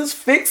 "Jesus,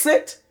 fix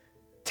it.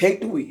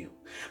 Take the wheel."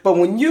 But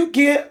when you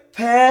get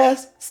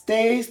past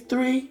stage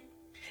 3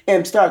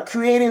 and start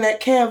creating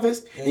that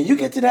canvas, and you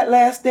get to that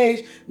last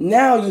stage,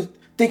 now you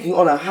thinking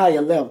on a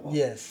higher level.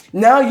 Yes.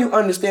 Now you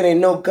understand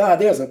and know, God,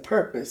 there's a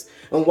purpose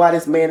on why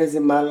this man is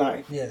in my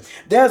life. Yes.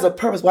 There's a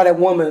purpose why that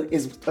woman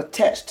is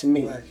attached to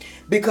me. Right.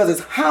 Because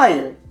it's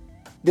higher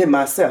than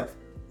myself.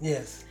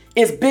 Yes.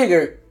 It's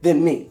bigger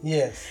than me.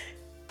 Yes.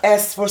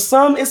 As for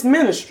some, it's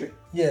ministry.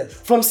 Yes.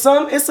 From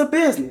some, it's a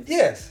business.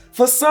 Yes.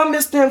 For some,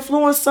 it's to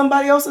influence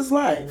somebody else's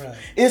life. Right.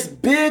 It's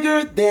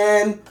bigger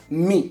than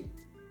me.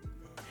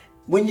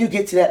 When you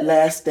get to that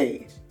last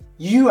stage,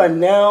 you are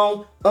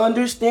now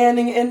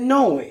understanding and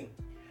knowing.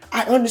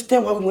 I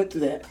understand why we went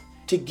through that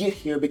to get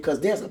here, because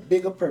there's a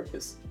bigger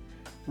purpose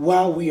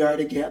while we are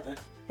together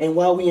and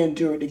while we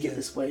endure to get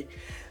this way.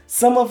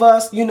 Some of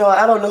us,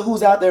 I don't know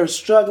who's out there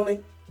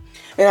struggling.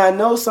 And I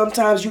know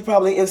sometimes you're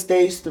probably in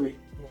stage 3.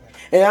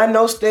 And I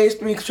know stage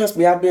 3, trust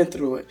me, I've been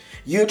through it.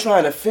 You're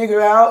trying to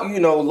figure out,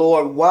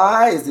 Lord,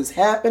 why is this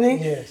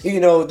happening? Yes.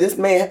 This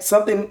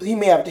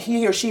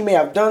he or she may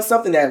have done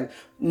something that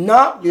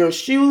knocked your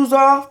shoes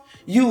off.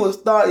 You would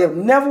thought you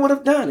never would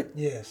have done it.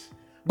 Yes.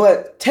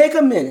 But take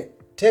a minute.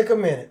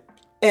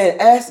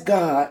 And ask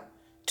God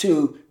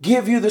to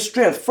give you the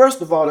strength,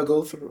 first of all, to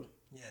go through.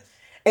 Yes.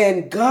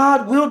 And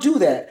God will do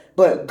that.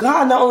 But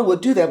God not only will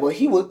do that, but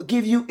he will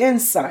give you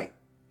insight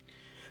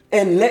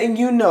and letting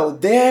you know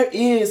there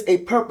is a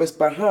purpose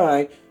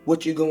behind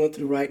what you're going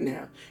through right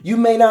now. You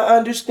may not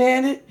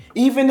understand it,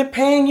 even the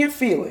pain you're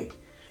feeling.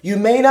 You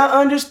may not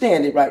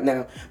understand it right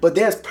now, but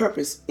there's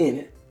purpose in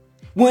it.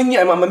 I'm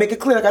going to make it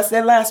clear, like I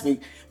said last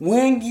week,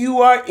 when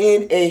you are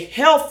in a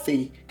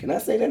healthy, can I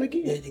say that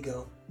again? There you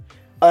go.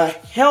 A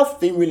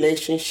healthy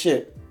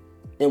relationship,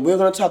 and we're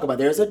going to talk about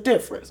there's a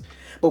difference.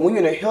 But when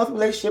you're in a healthy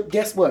relationship,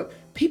 guess what?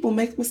 People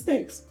make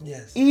mistakes.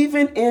 Yes.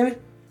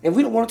 And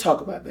we don't want to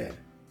talk about that.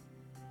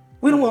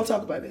 We don't want to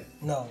talk about that.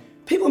 No.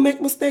 People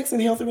make mistakes in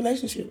healthy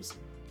relationships.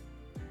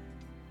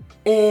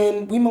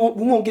 And we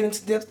won't get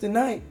into depth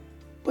tonight,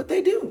 but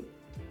they do.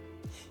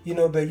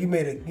 But you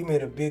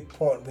made a big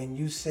point when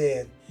you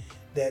said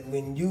that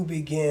when you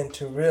begin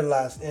to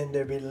realize in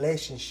the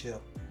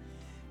relationship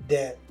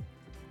that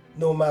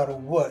no matter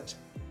what,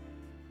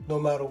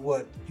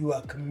 you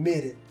are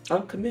committed.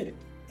 I'm committed.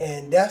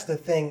 And that's the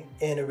thing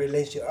in a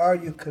relationship. Are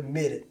you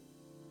committed?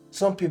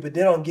 Some people,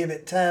 they don't give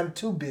it time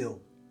to build.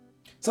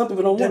 Some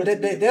people don't want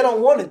it. They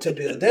don't want it to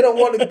build. They don't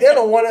want to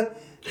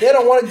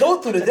go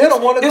through this. They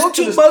don't want to go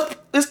through this.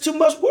 It's too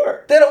much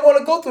work. They don't want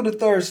to go through the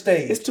third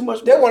stage. It's too much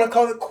work. They want to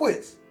call it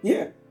quits.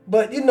 Yeah.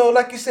 But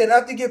like you said,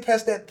 after you get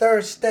past that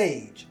third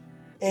stage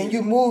and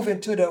you move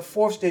into the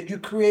fourth stage, you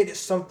created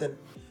something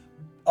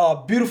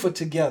beautiful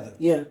together.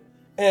 Yeah.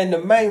 And the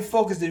main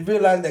focus is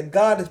realizing that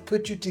God has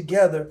put you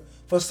together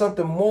for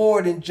something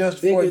more than just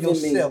for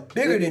yourself.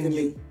 Bigger than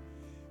you.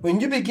 When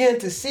you begin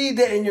to see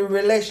that in your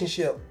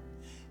relationship,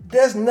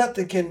 there's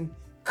nothing can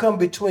come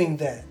between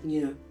that.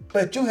 Yeah.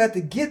 But you have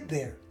to get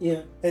there.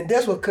 Yeah. And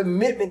that's where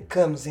commitment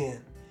comes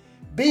in.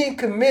 Being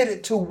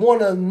committed to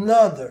one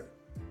another.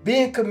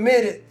 Being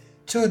committed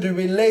to the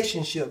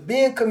relationship.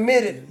 Being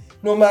committed,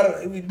 no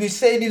matter, we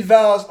say these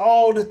vows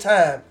all the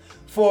time,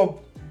 for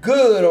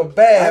good or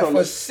bad,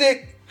 for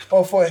sick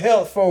or for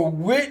health, for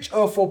rich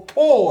or for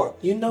poor.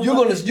 You know you're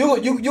gonna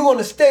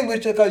stay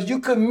with you because you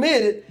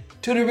committed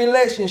to the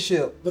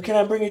relationship. But can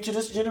I bring it to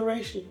this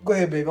generation? Go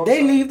ahead, baby.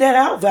 They leave that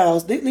out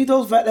vows. They leave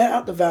that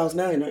out the vows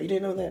now. You know, you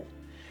didn't know that.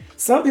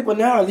 Some people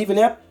now are leaving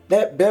that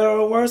better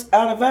or worse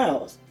out of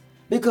vows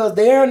because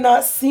they're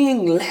not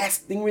seeing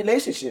lasting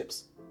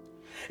relationships.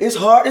 It's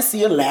hard to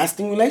see a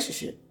lasting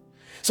relationship.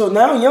 So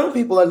now young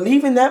people are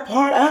leaving that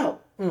part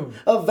out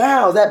of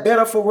vows, that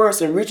better for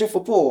worse and richer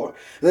for poor.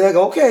 They're like,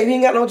 okay, he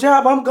ain't got no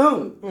job, I'm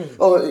gone.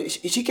 Or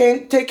she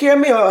can't take care of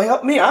me or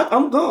help me,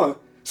 I'm gone.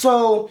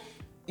 So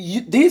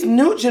these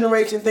new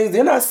generation things,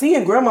 they're not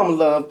seeing grandmama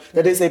love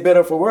that they say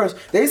better for worse.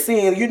 They're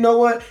seeing, you know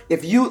what,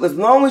 as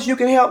long as you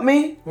can help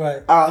me,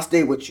 right, I'll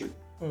stay with you.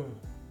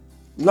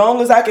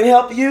 Long as I can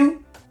help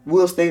you,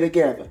 we'll stay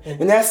together.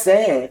 And that's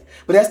sad,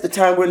 but that's the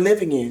time we're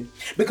living in.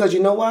 Because you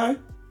know why?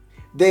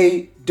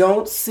 They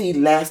don't see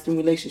lasting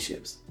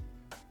relationships.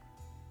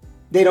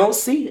 They don't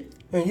see it.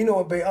 And you know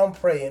what, babe, I'm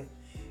praying.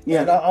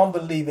 Yeah. And I'm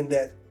believing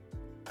that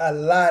a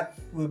lot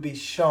will be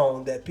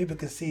shown, that people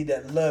can see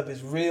that love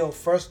is real,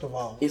 first of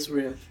all. It's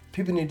real.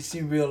 People need to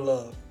see real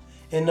love.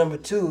 And number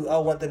two, I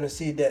want them to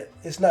see that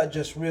it's not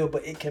just real,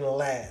 but it can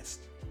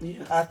last.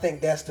 Yeah. I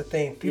think that's the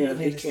thing. People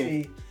need to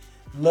see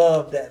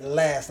love that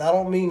lasts. I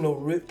don't mean no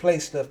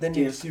replace stuff. They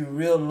need to see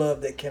real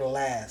love that can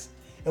last.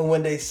 And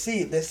when they see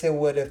it, they say,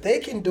 well, if they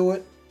can do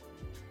it,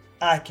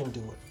 I can do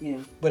it. Yeah.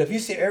 But if you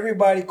see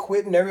everybody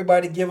quitting,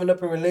 everybody giving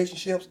up in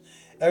relationships,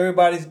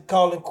 everybody's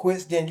calling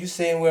quits, then you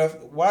saying, well,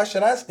 why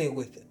should I stay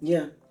with it?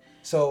 Yeah.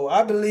 So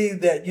I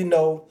believe that, you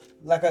know,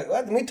 like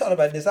we talked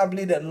about this, I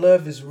believe that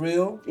love is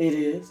real. It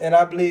is. And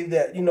I believe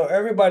that, you know,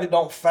 everybody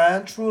don't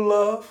find true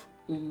love.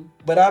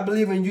 But I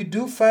believe when you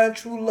do find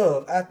true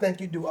love, I think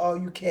you do all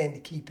you can to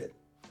keep it.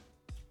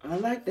 I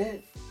like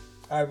that.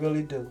 I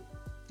really do.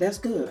 That's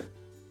good.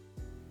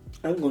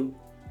 I'm going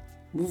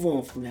to move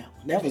on from that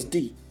one. That was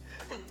deep.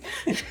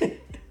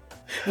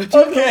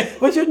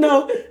 But you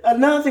know,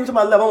 another thing to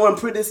my love, I want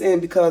to put this in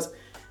because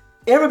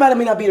everybody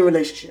may not be in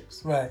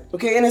relationships. Right.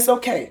 Okay, and it's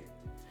okay.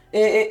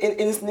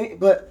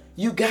 But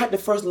you got to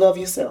first love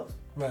yourself.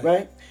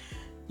 Right?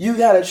 You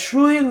got to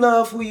truly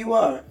love who you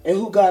are and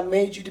who God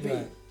made you to be.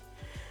 Right.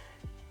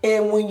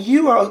 And when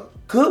you are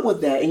good with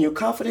that and you're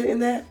confident in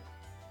that,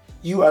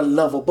 you are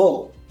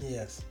lovable.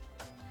 Yes.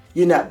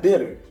 You're not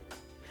bitter.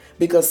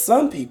 Because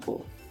some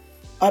people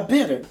are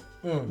bitter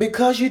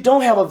because you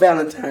don't have a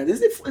Valentine.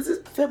 Is it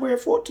February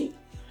 14th?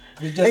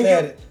 You just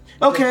had it.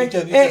 Okay.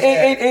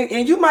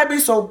 And you might be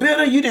so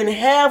bitter you didn't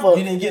have you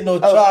didn't get no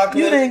chocolate.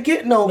 You didn't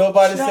get no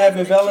Nobody said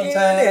happy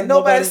Valentine. And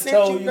nobody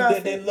told you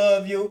that they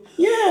love you.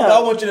 Yeah. So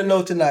I want you to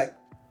know tonight,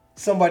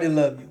 somebody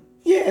love you.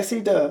 Yes, he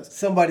does.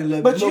 Somebody loves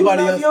you. But you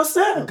love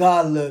yourself.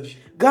 God loves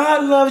you.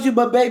 God loves you,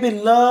 but baby,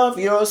 love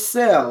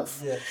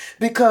yourself. Yes.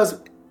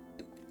 Because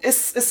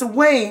it's a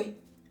way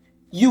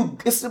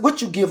it's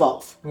what you give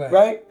off.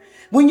 Right?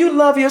 When you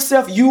love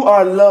yourself, you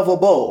are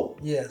lovable.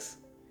 Yes.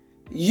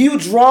 You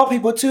draw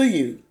people to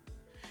you.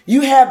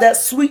 You have that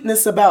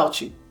sweetness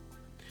about you.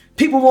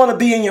 People want to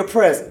be in your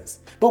presence.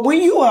 But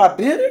when you are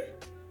bitter,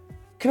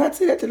 can I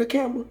say that to the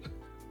camera?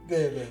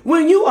 Good.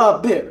 When you are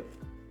bitter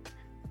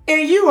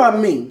and you are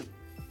mean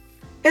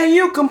and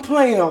you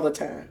complain all the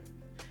time,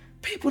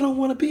 people don't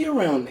want to be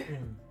around that.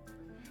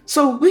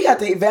 So we have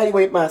to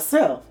evaluate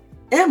myself.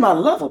 Am I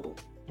lovable?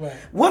 Right.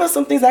 What are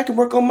some things I can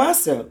work on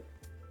myself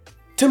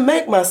to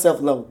make myself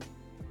lovable?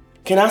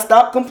 Can I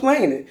stop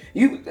complaining?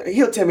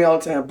 He'll tell me all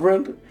the time,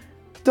 Brenda,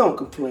 don't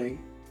complain.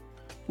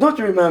 Don't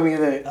you remind me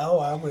of that? Oh,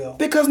 I will.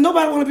 Because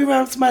nobody want to be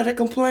around somebody that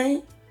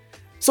complain.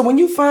 So when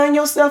you find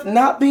yourself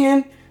not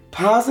being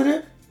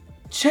positive,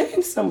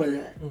 change some of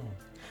that.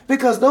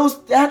 Because those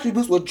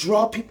attributes will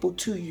draw people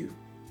to you.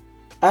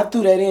 I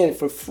threw that in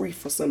for free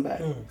for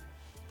somebody.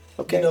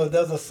 Okay. You know,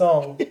 there's a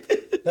song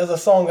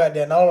out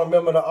there, and I don't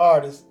remember the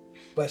artist,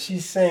 but she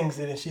sings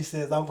it and she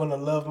says, I'm gonna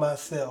love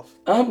myself.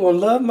 I'm gonna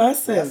love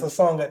myself. That's a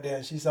song out there,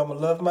 and she says, I'm gonna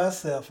love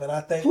myself. And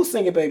I think, who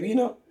sing it, baby? You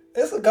know?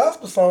 It's a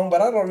gospel song,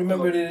 but I don't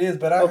remember what it is,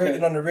 but I heard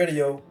it on the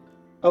radio.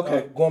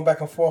 Okay. Going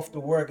back and forth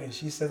to work, and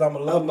she says, I'm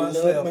gonna love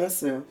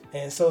myself.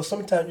 And so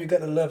sometimes you got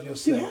to love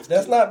yourself.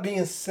 That's not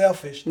being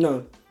selfish.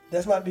 No.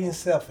 That's not being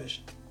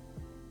selfish.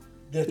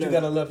 That you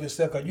gotta love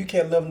yourself, because you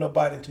can't love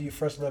nobody until you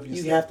first love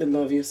yourself. You have to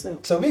love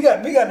yourself. So we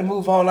got to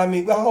move on. I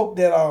mean, I hope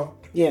that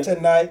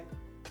tonight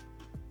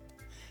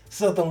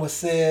something was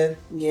said.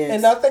 Yes.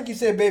 And I think you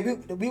said, baby,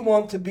 we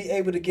want to be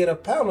able to get a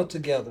panel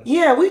together.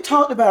 Yeah, we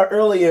talked about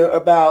earlier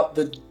about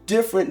the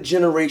different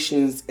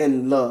generations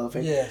in love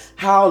and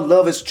how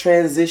love is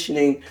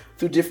transitioning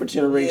through different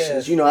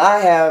generations. You know, I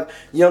have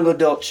young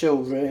adult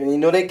children, and you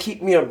know, they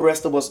keep me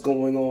abreast of what's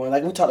going on.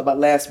 Like we talked about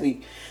last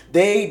week,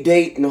 they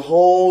date in a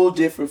whole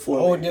different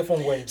format. A whole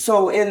different way.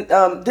 So in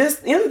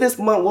this end of this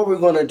month, what we're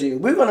going to do,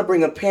 we're going to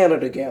bring a panel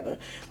together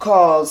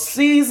called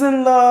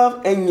Seasoned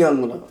Love and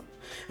Young Love.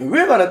 And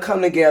we're going to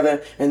come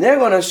together, and they're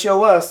going to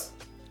show us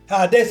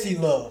how they see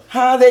love.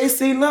 How they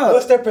see love.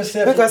 What's their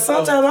perception? Because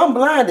sometimes I'm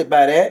blinded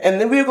by that, and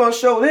then we're going to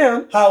show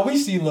them how we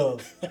see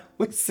love.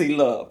 We see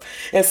love.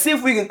 And see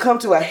if we can come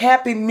to a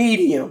happy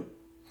medium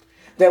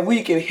that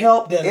we can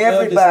help that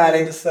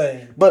everybody. Love is still the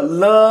same. But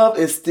love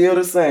is still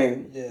the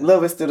same. Yeah.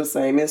 Love is still the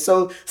same. And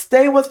so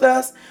stay with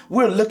us.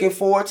 We're looking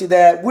forward to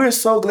that. We're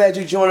so glad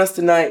you joined us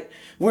tonight.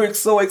 We're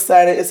so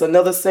excited. It's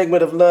another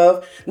segment of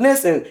love.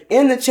 Listen,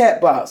 in the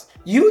chat box,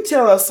 you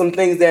tell us some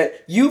things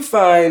that you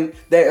find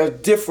that are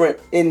different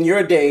in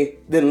your day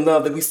than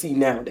love that we see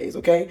nowadays,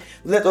 okay?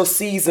 Let those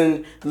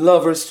seasoned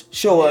lovers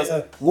show us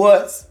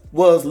what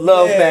was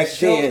love back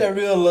then. That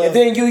real love. And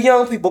then you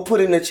young people put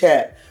in the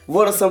chat,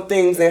 what are some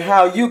things and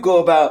how you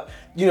go about,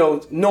 you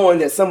know, knowing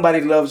that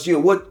somebody loves you,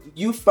 what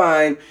you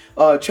find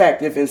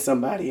attractive in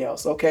somebody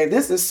else, okay?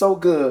 This is so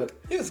good.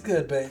 It's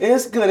good, baby.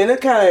 It's good, and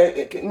it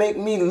can make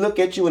me look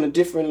at you in a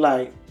different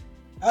light.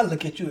 I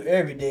look at you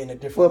every day in a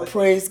different light. Well,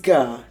 praise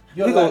God.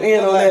 We're going to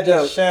end on that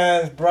note.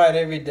 Shines bright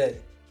every day.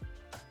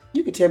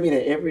 You can tell me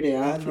that every day.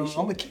 I know. I'm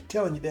going to keep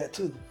telling you that,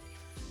 too.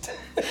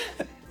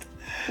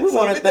 We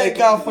want to thank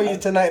God for you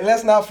tonight.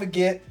 Let's not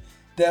forget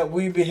that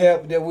we be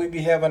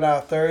having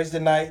our Thursday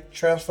night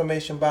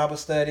Transformation Bible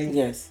Study.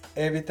 Yes.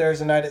 Every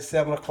Thursday night at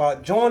 7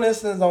 o'clock. Join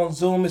us on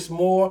Zoom. It's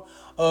more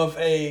of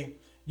a,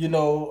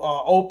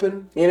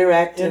 open,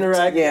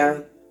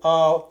 interactive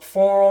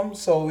forum.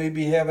 So we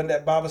be having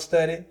that Bible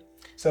study.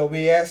 So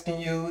we asking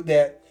you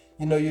that,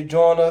 you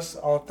join us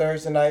on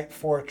Thursday night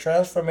for a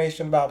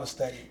Transformation Bible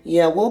Study.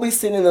 Yeah, we'll be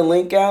sending the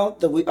link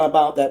out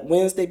about that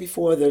Wednesday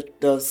before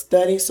the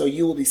study, so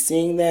you will be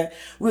seeing that.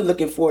 We're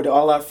looking forward to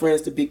all our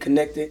friends to be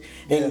connected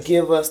and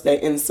give us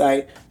that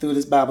insight through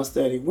this Bible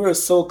study. We're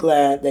so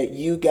glad that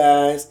you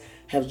guys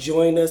have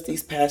joined us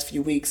these past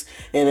few weeks.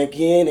 And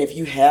again, if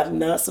you have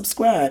not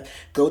subscribed,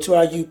 go to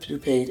our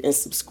YouTube page and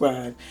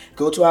subscribe.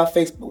 Go to our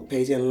Facebook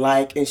page and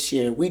like and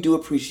share. We do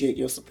appreciate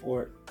your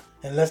support.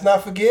 And let's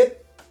not forget,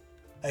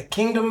 a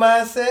kingdom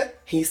mindset.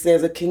 He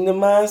says a kingdom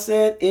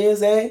mindset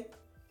is a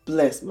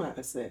blessed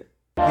mindset.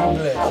 Be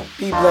blessed.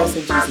 Be blessed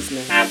in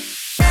Jesus' name.